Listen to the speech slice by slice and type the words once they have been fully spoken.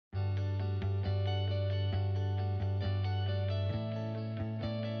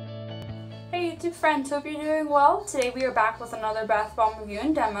Hey YouTube friends, hope you're doing well. Today we are back with another bath bomb review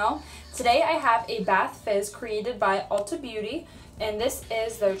and demo. Today I have a bath fizz created by Ulta Beauty, and this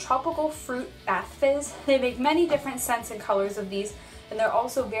is their tropical fruit bath fizz. They make many different scents and colors of these, and they're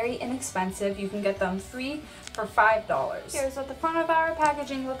also very inexpensive. You can get them free for $5. Here's what the front of our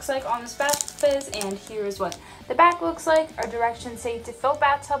packaging looks like on this bath fizz, and here's what the back looks like. Our directions say to fill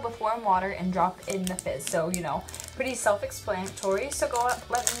bathtub with warm water and drop in the fizz. So, you know, pretty self-explanatory. So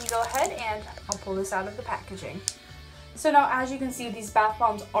let me go ahead and I'll pull this out of the packaging. So now, as you can see, these bath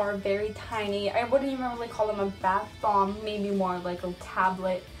bombs are very tiny. I wouldn't even really call them a bath bomb, maybe more like a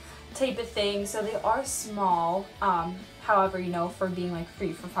tablet type of thing. So they are small. However, you know, for being like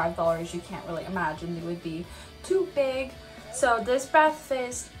free for $5, you can't really imagine they would be too big. So this bath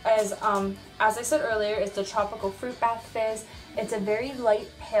fizz is, as I said earlier, is the tropical fruit bath fizz. It's a very light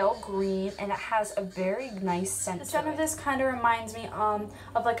pale green and it has a very nice scent. The scent of this kind of reminds me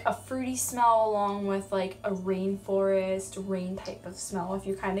of like a fruity smell along with like a rainforest, rain type of smell, if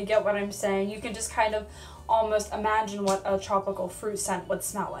you kind of get what I'm saying. You can just kind of almost imagine what a tropical fruit scent would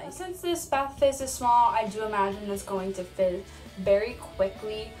smell like. Since this bath fizz is small, I do imagine it's going to fizz very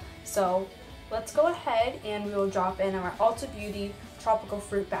quickly. So let's go ahead and we will drop in our Ulta Beauty tropical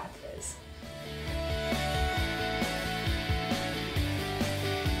fruit bath fizz.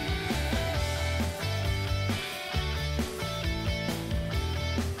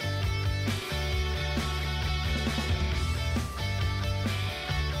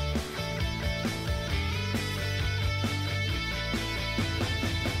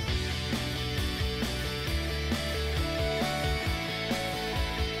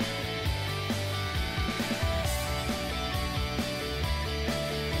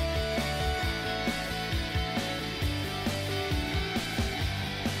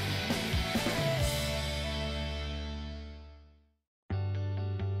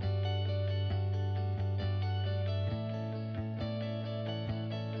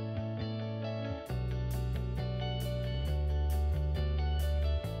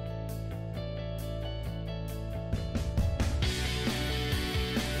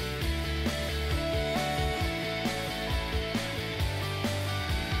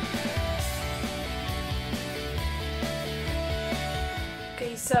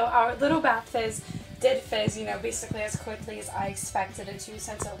 So our little bath fizz did fizz, you know, basically as quickly as I expected it to,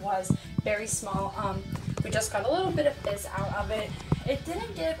 since it was very small. We just got a little bit of fizz out of it. It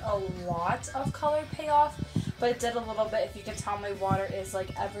didn't give a lot of color payoff, but it did a little bit. If you can tell, my water is like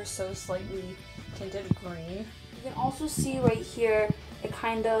ever so slightly tinted green. You can also see right here, it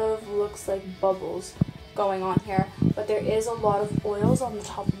kind of looks like bubbles going on here, but there is a lot of oils on the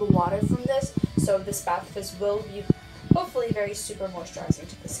top of the water from this, so this bath fizz will be hopefully very super moisturizing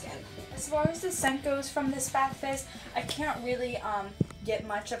to the skin. As far as the scent goes from this bath fizz, I can't really get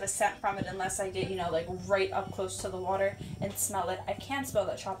much of a scent from it unless I get, you know, like right up close to the water and smell it. I can smell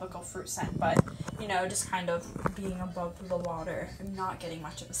that tropical fruit scent, but, you know, just kind of being above the water, I'm not getting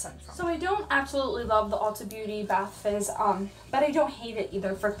much of a scent from it. So I don't absolutely love the Ulta Beauty bath fizz, but I don't hate it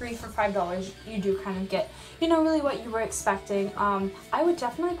either. For $5, you do kind of get, you know, really what you were expecting. I would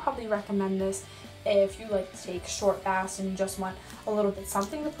definitely probably recommend this if you like to take short baths and you just want a little bit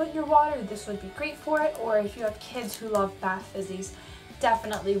something to put in your water. This would be great for it. Or if you have kids who love bath fizzies,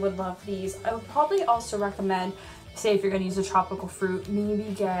 definitely would love these. I would probably also recommend, say if you're going to use a tropical fruit,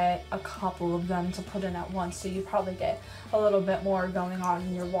 maybe get a couple of them to put in at once, so you probably get a little bit more going on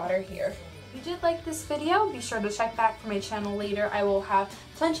in your water here. If you did like this video, be sure to check back for my channel later. I will have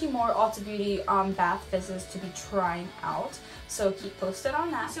plenty more Ulta Beauty bath fizzes to be trying out, so keep posted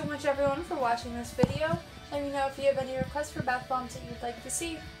on that. Thank you so much everyone for watching this video. Let me know if you have any requests for bath bombs that you'd like to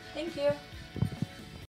see. Thank you.